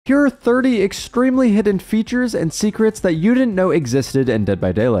Here are 30 extremely hidden features and secrets that you didn't know existed in Dead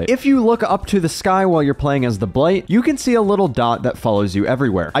by Daylight. If you look up to the sky while you're playing as the Blight, you can see a little dot that follows you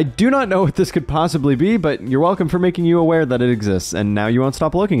everywhere. I do not know what this could possibly be, but you're welcome for making you aware that it exists, and now you won't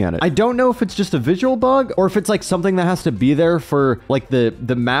stop looking at it. I don't know if it's just a visual bug, or if it's like something that has to be there for like the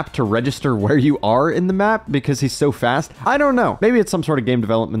map to register where you are in the map because he's so fast. I don't know. Maybe it's some sort of game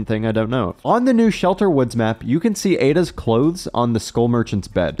development thing, I don't know. On the new Shelter Woods map, you can see Ada's clothes on the Skull Merchant's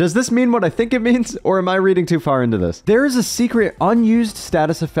bed. Does this mean what I think it means, or am I reading too far into this? There is a secret unused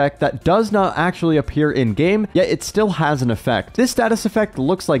status effect that does not actually appear in-game, yet it still has an effect. This status effect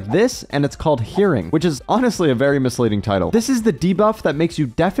looks like this, and it's called Hearing, which is honestly a very misleading title. This is the debuff that makes you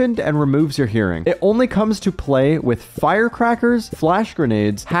deafened and removes your hearing. It only comes to play with firecrackers, flash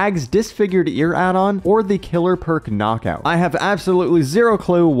grenades, Hag's disfigured ear add-on, or the killer perk Knockout. I have absolutely zero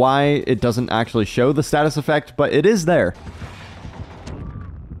clue why it doesn't actually show the status effect, but it is there.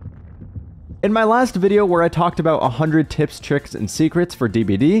 In my last video where I talked about 100 tips, tricks, and secrets for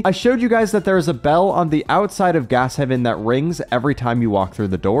DBD, I showed you guys that there is a bell on the outside of Gas Heaven that rings every time you walk through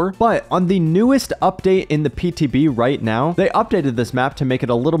the door. But on the newest update in the PTB right now, they updated this map to make it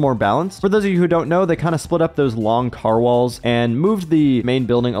a little more balanced. For those of you who don't know, they kind of split up those long car walls and moved the main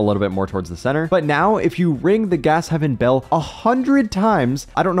building a little bit more towards the center. But now, if you ring the Gas Heaven bell 100 times,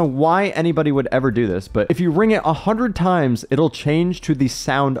 I don't know why anybody would ever do this, but if you ring it 100 times, it'll change to the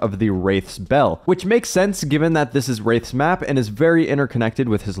sound of the Wraith's bell, which makes sense given that this is Wraith's map and is very interconnected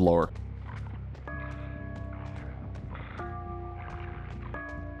with his lore.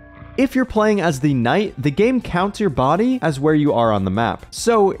 If you're playing as the Knight, the game counts your body as where you are on the map.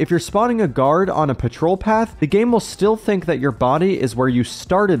 So if you're spotting a guard on a patrol path, the game will still think that your body is where you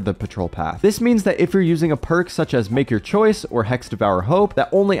started the patrol path. This means that if you're using a perk such as Make Your Choice or Hex Devour Hope that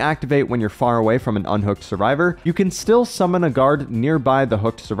only activate when you're far away from an unhooked survivor, you can still summon a guard nearby the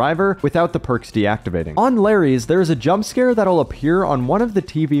hooked survivor without the perks deactivating. On Larry's, there is a jump scare that'll appear on one of the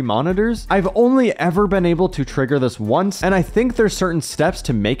TV monitors. I've only ever been able to trigger this once, and I think there's certain steps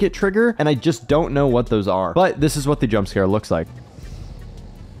to make it trigger, and I just don't know what those are. But this is what the jump scare looks like.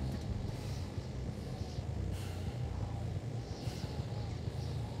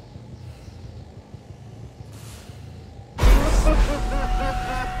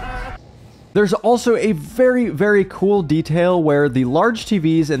 There's also a very, very cool detail where the large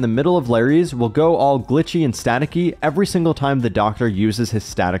TVs in the middle of Larry's will go all glitchy and staticky every single time the doctor uses his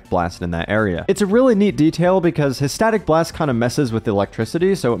static blast in that area. It's a really neat detail because his static blast kind of messes with the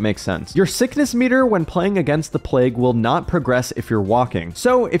electricity, so it makes sense. Your sickness meter when playing against the plague will not progress if you're walking.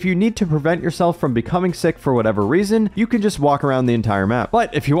 So if you need to prevent yourself from becoming sick for whatever reason, you can just walk around the entire map.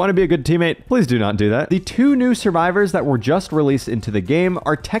 But if you want to be a good teammate, please do not do that. The two new survivors that were just released into the game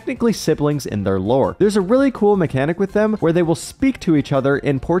are technically siblings in their lore. There's a really cool mechanic with them where they will speak to each other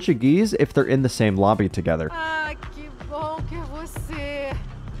in Portuguese if they're in the same lobby together. Ah, que bom que você.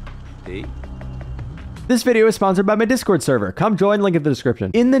 Hey. This video is sponsored by my Discord server. Come join, link in the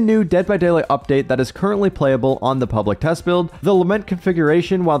description. In the new Dead by Daylight update that is currently playable on the public test build, the Lament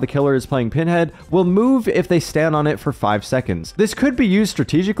configuration while the killer is playing Pinhead will move if they stand on it for 5 seconds. This could be used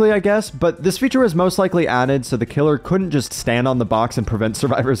strategically, I guess, but this feature was most likely added so the killer couldn't just stand on the box and prevent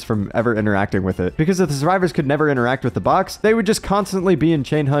survivors from ever interacting with it. Because if the survivors could never interact with the box, they would just constantly be in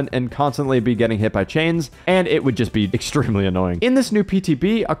chain hunt and constantly be getting hit by chains, and it would just be extremely annoying. In this new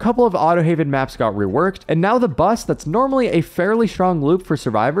PTB, a couple of Autohaven maps got reworked, and now the bus that's normally a fairly strong loop for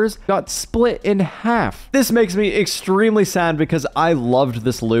survivors got split in half. This makes me extremely sad because I loved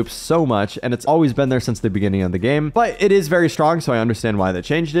this loop so much and it's always been there since the beginning of the game, but it is very strong, so I understand why they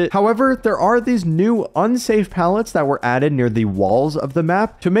changed it. However, there are these new unsafe pallets that were added near the walls of the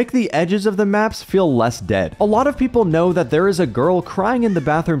map to make the edges of the maps feel less dead. A lot of people know that there is a girl crying in the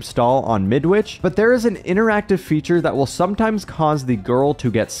bathroom stall on Midwich, but there is an interactive feature that will sometimes cause the girl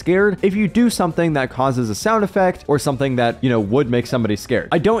to get scared if you do something that causes a sound effect or something that, you know, would make somebody scared.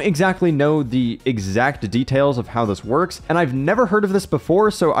 I don't exactly know the exact details of how this works, and I've never heard of this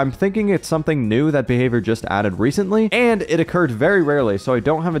before, so I'm thinking it's something new that Behavior just added recently, and it occurred very rarely, so I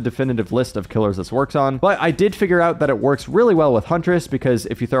don't have a definitive list of killers this works on, but I did figure out that it works really well with Huntress because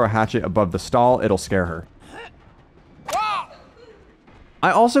if you throw a hatchet above the stall, it'll scare her. I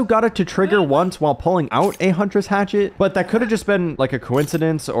also got it to trigger once while pulling out a Huntress hatchet, but that could have just been like a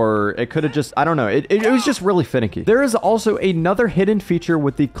coincidence, or it could have just, I don't know. It was just really finicky. There is also another hidden feature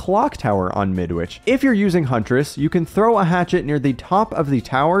with the clock tower on Midwich. If you're using Huntress, you can throw a hatchet near the top of the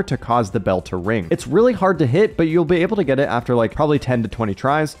tower to cause the bell to ring. It's really hard to hit, but you'll be able to get it after like probably 10 to 20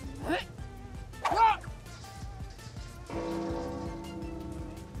 tries.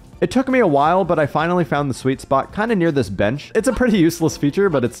 It took me a while, but I finally found the sweet spot kind of near this bench. It's a pretty useless feature,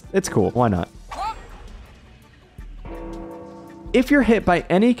 but it's cool. Why not? If you're hit by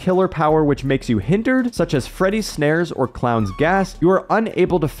any killer power which makes you hindered, such as Freddy's snares or Clown's gas, you are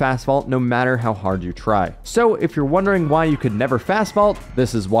unable to fast vault no matter how hard you try. So if you're wondering why you could never fast vault,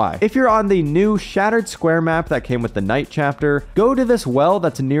 this is why. If you're on the new Shattered Square map that came with the night chapter, go to this well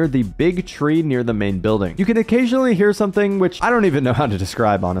that's near the big tree near the main building. You can occasionally hear something which I don't even know how to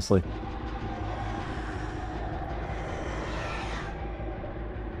describe, honestly.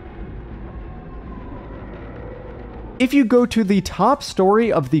 If you go to the top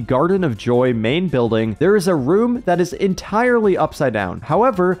story of the Garden of Joy main building, there is a room that is entirely upside down.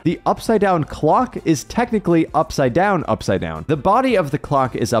 However, the upside down clock is technically upside down. The body of the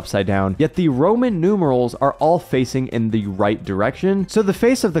clock is upside down, yet the Roman numerals are all facing in the right direction. So the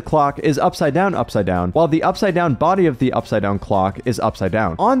face of the clock is upside down, while the upside down body of the upside down clock is upside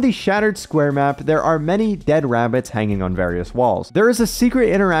down. On the Shattered Square map, there are many dead rabbits hanging on various walls. There is a secret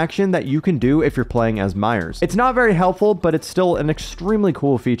interaction that you can do if you're playing as Myers. It's not very helpful, but it's still an extremely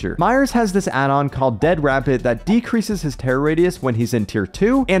cool feature. Myers has this add-on called Dead Rabbit that decreases his terror radius when he's in tier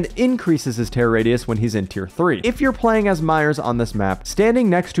 2 and increases his terror radius when he's in tier 3. If you're playing as Myers on this map, standing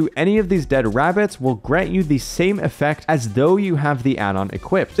next to any of these dead rabbits will grant you the same effect as though you have the add-on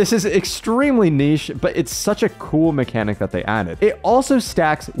equipped. This is extremely niche, but it's such a cool mechanic that they added. It also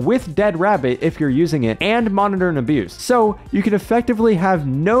stacks with Dead Rabbit if you're using it and Monitor and Abuse. So you can effectively have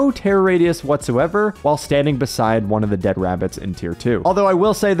no terror radius whatsoever while standing beside one of the dead rabbits in tier 2. Although I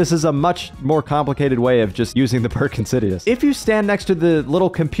will say this is a much more complicated way of just using the perk Insidious. If you stand next to the little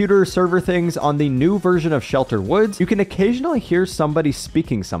computer server things on the new version of Shelter Woods, you can occasionally hear somebody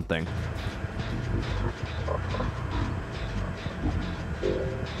speaking something.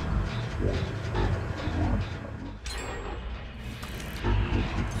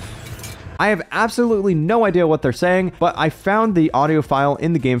 I have absolutely no idea what they're saying, but I found the audio file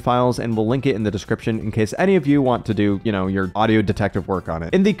in the game files and will link it in the description in case any of you want to do, your audio detective work on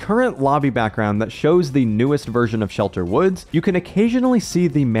it. In the current lobby background that shows the newest version of Shelter Woods, you can occasionally see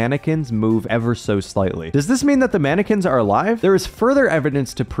the mannequins move ever so slightly. Does this mean that the mannequins are alive? There is further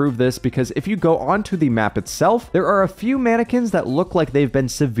evidence to prove this because if you go onto the map itself, there are a few mannequins that look like they've been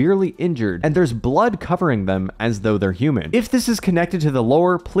severely injured, and there's blood covering them as though they're human. If this is connected to the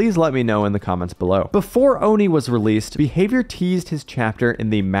lore, please let me know in the comments below. Before Oni was released, Behavior teased his chapter in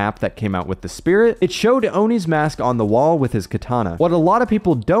the map that came out with the spirit. It showed Oni's mask on the wall with his katana. What a lot of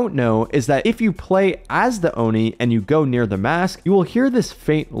people don't know is that if you play as the Oni and you go near the mask, you will hear this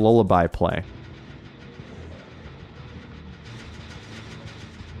faint lullaby play.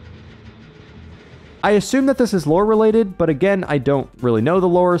 I assume that this is lore related, but again, I don't really know the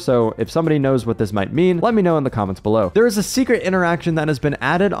lore, so if somebody knows what this might mean, let me know in the comments below. There is a secret interaction that has been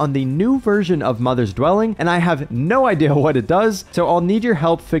added on the new version of Mother's Dwelling, and I have no idea what it does, so I'll need your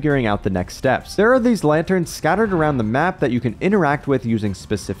help figuring out the next steps. There are these lanterns scattered around the map that you can interact with using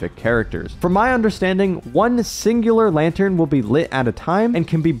specific characters. From my understanding, one singular lantern will be lit at a time and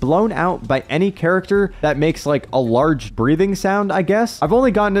can be blown out by any character that makes like a large breathing sound, I guess. I've only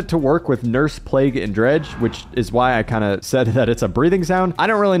gotten it to work with Nurse, Plague, and Dredge, which is why I kind of said that it's a breathing sound. I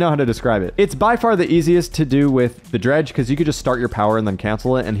don't really know how to describe it. It's by far the easiest to do with the Dredge because you could just start your power and then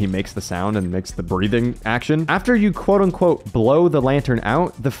cancel it and he makes the sound and makes the breathing action. After you quote unquote blow the lantern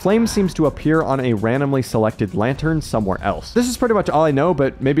out, the flame seems to appear on a randomly selected lantern somewhere else. This is pretty much all I know,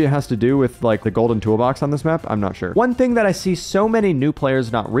 but maybe it has to do with like the golden toolbox on this map. I'm not sure. One thing that I see so many new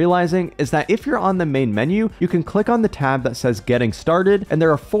players not realizing is that if you're on the main menu, you can click on the tab that says getting started, and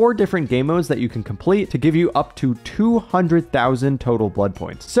there are 4 different game modes that you can complete to give you up to 200,000 total blood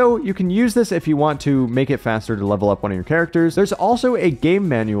points. So you can use this if you want to make it faster to level up one of your characters. There's also a game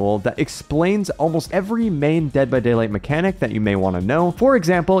manual that explains almost every main Dead by Daylight mechanic that you may want to know. For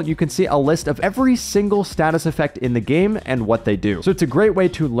example, you can see a list of every single status effect in the game and what they do. So it's a great way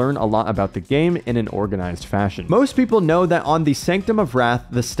to learn a lot about the game in an organized fashion. Most people know that on the Sanctum of Wrath,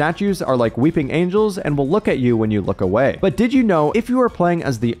 the statues are like weeping angels and will look at you when you look away. But did you know if you are playing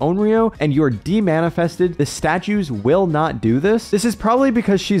as the Onryo and you're demanifested, the statues will not do this? This is probably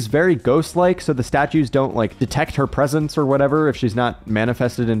because she's very ghost-like, so the statues don't like detect her presence or whatever if she's not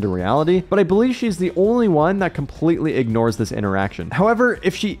manifested into reality, but I believe she's the only one that completely ignores this interaction. However,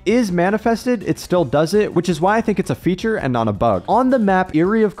 if she is manifested, it still does it, which is why I think it's a feature and not a bug. On the map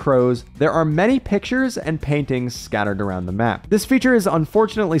Eyrie of Crows, there are many pictures and paintings scattered around the map. This feature is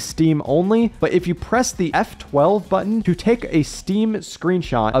unfortunately Steam only, but if you press the F12 button to take a Steam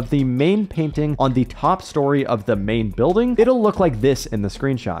screenshot of the main painting on the top story of the main building, it'll look like this in the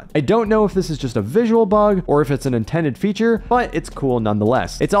screenshot. I don't know if this is just a visual bug or if it's an intended feature, but it's cool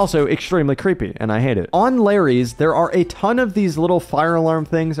nonetheless. It's also extremely creepy and I hate it. On Larry's, there are a ton of these little fire alarm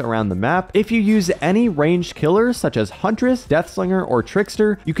things around the map. If you use any ranged killers such as Huntress, Deathslinger, or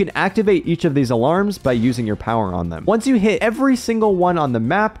Trickster, you can activate each of these alarms by using your power on them. Once you hit every single one on the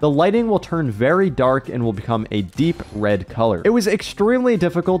map, the lighting will turn very dark and will become a deep red color. It was extremely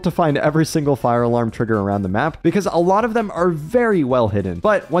difficult to find every single fire alarm trigger around the map because a lot of them are very well hidden.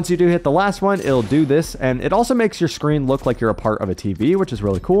 But once you do hit the last one, it'll do this, and it also makes your screen look like you're a part of a TV, which is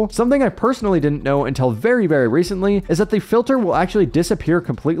really cool. Something I personally didn't know until very, very recently is that the filter will actually disappear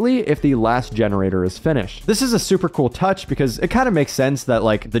completely if the last generator is finished. This is a super cool touch because it kind of makes sense that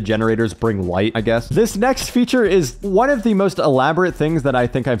like the generators bring light, I guess. This next feature is one of the most elaborate things that I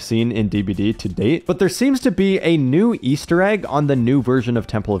think I've seen in DBD to date, but there seems to be a new Easter egg on the new version of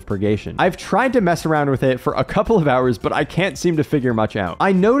Temple of Purgation. I've tried to mess around with it for a couple of hours, but I can't seem to figure much out.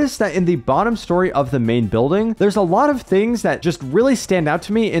 I noticed that in the bottom story of the main building, there's a lot of things that just really stand out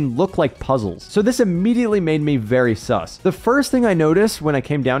to me and look like puzzles. So this immediately made me very sus. The first thing I noticed when I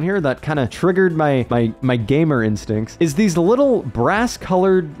came down here that kind of triggered my gamer instincts is these little brass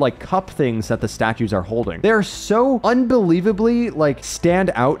colored like cup things that the statues are holding. They're so unbelievably like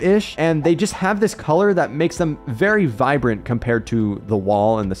stand out-ish, and they just have this color that makes them very vibrant compared to the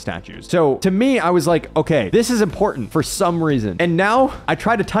wall and the statues. So to me, I was like, okay, this is important for some reason. And now I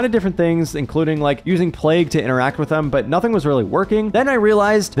tried a ton of different things, including like using Plague to interact with them, but nothing was really working. Then I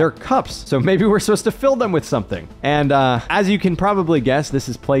realized they're cups, so maybe we're supposed to fill them with something. And as you can probably guess, this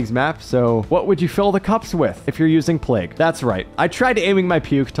is Plague's map, so what would you fill the cups with if you're using Plague? That's right. I tried aiming my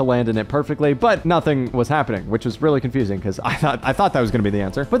puke to land in it perfectly, but nothing was happening, which was really confusing because I thought that was going to be the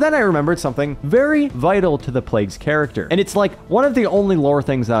answer. But then I remembered something very vital to the Plague's character, and it's like one of the only lore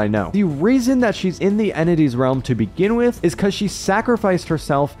things that I know. The reason that she's in the entity's realm to begin with is because she sacrificed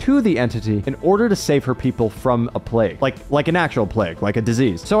herself to the entity in order to save her people from a plague, like an actual plague, like a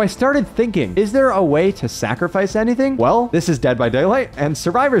disease. So I started thinking, is there a way to sacrifice anything? Well, this is Dead by Daylight, and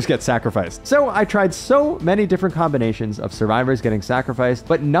survivors get sacrificed. So I tried so many different combinations of survivors getting sacrificed,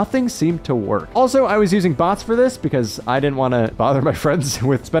 but nothing seemed to work. Also, I was using bots for this because I didn't want to bother my friends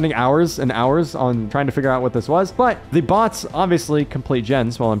with spending hours and hours on trying to figure out what this was. But the bots obviously complete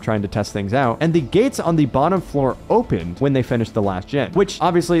gens while I'm trying to test things out, and the gates on the bottom floor opened when they finished the last gen, which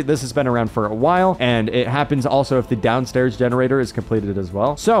obviously this has been around for a while, and it happens also if the downstairs generator is completed as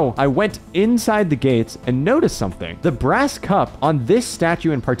well. So I went inside the gates and noticed something. The brass cup on this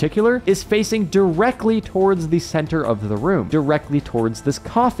statue in particular is facing directly towards the center of the room, directly towards this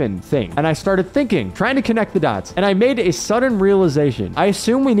coffin thing. And I started thinking, trying to connect the dots, and I made a sudden realization. I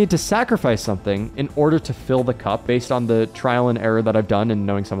assume we need to sacrifice something in order to fill the cup based on the trial and error that I've done and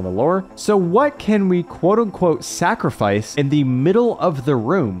knowing some of the lore. So what can we quote unquote sacrifice in the middle of the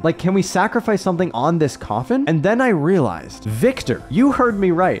room? Like, can we sacrifice something on this coffin? And then I realized, Victor, you heard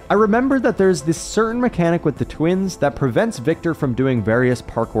me right. I remembered that there's this certain mechanic with the twins that prevents Victor from doing various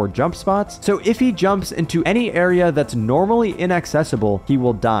parkour jump spots. So if he jumps into any area that's normally inaccessible, he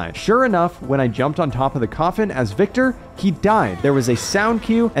will die. Sure enough, when I jumped on top of the coffin as Victor, he died. There was a sound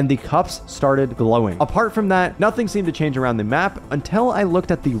cue and the cups started glowing. Apart from that, nothing seemed to change around the map until I looked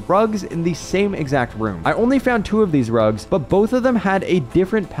at the rugs in the same exact room. I only found 2 of these rugs, but both of them had a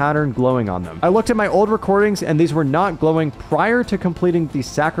different pattern glowing on them. I looked at my old recordings and these were not glowing prior to completing the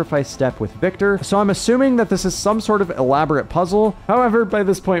sacrifice step with Victor, so I'm assuming that this is some sort of elaborate puzzle. However, by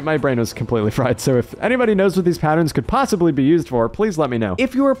this point, my brain was completely fried, so if anybody knows what these patterns could possibly be used for, please let me know.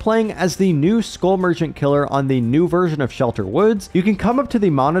 If you are playing as the new Skull Merchant Killer on the new version of Shelter Woods, you can come up to the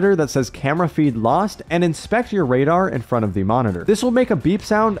monitor that says camera feed lost and inspect your radar in front of the monitor. This will make a beep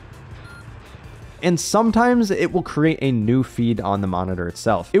sound, and sometimes it will create a new feed on the monitor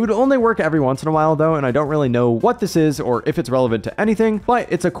itself. It would only work every once in a while though, and I don't really know what this is or if it's relevant to anything, but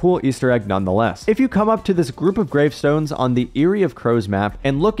it's a cool Easter egg nonetheless. If you come up to this group of gravestones on the Eyrie of Crows map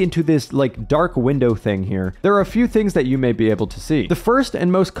and look into this like dark window thing here, there are a few things that you may be able to see. The first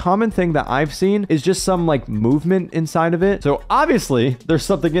and most common thing that I've seen is just some like movement inside of it. So obviously there's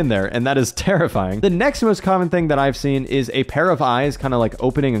something in there, and that is terrifying. The next most common thing that I've seen is a pair of eyes kind of like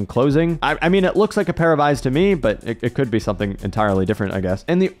opening and closing. I mean, it looks looks like a pair of eyes to me, but it could be something entirely different, I guess.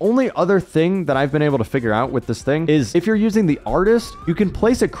 And the only other thing that I've been able to figure out with this thing is if you're using the artist, you can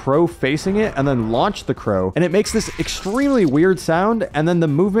place a crow facing it and then launch the crow, and it makes this extremely weird sound, and then the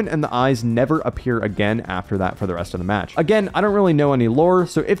movement and the eyes never appear again after that for the rest of the match. Again, I don't really know any lore,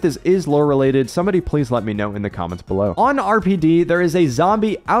 so if this is lore related, somebody please let me know in the comments below. On RPD, there is a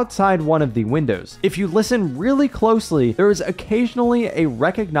zombie outside one of the windows. If you listen really closely, there is occasionally a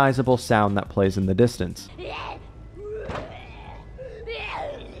recognizable sound that plays in the distance.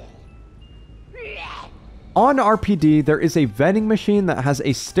 On RPD, there is a vending machine that has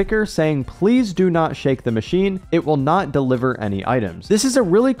a sticker saying, "Please do not shake the machine. It will not deliver any items." This is a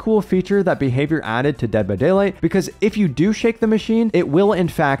really cool feature that Behavior added to Dead by Daylight, because if you do shake the machine, it will in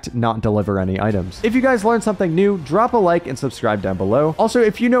fact not deliver any items. If you guys learned something new, drop a like and subscribe down below. Also,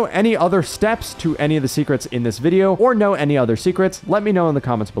 if you know any other steps to any of the secrets in this video or know any other secrets, let me know in the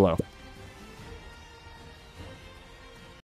comments below.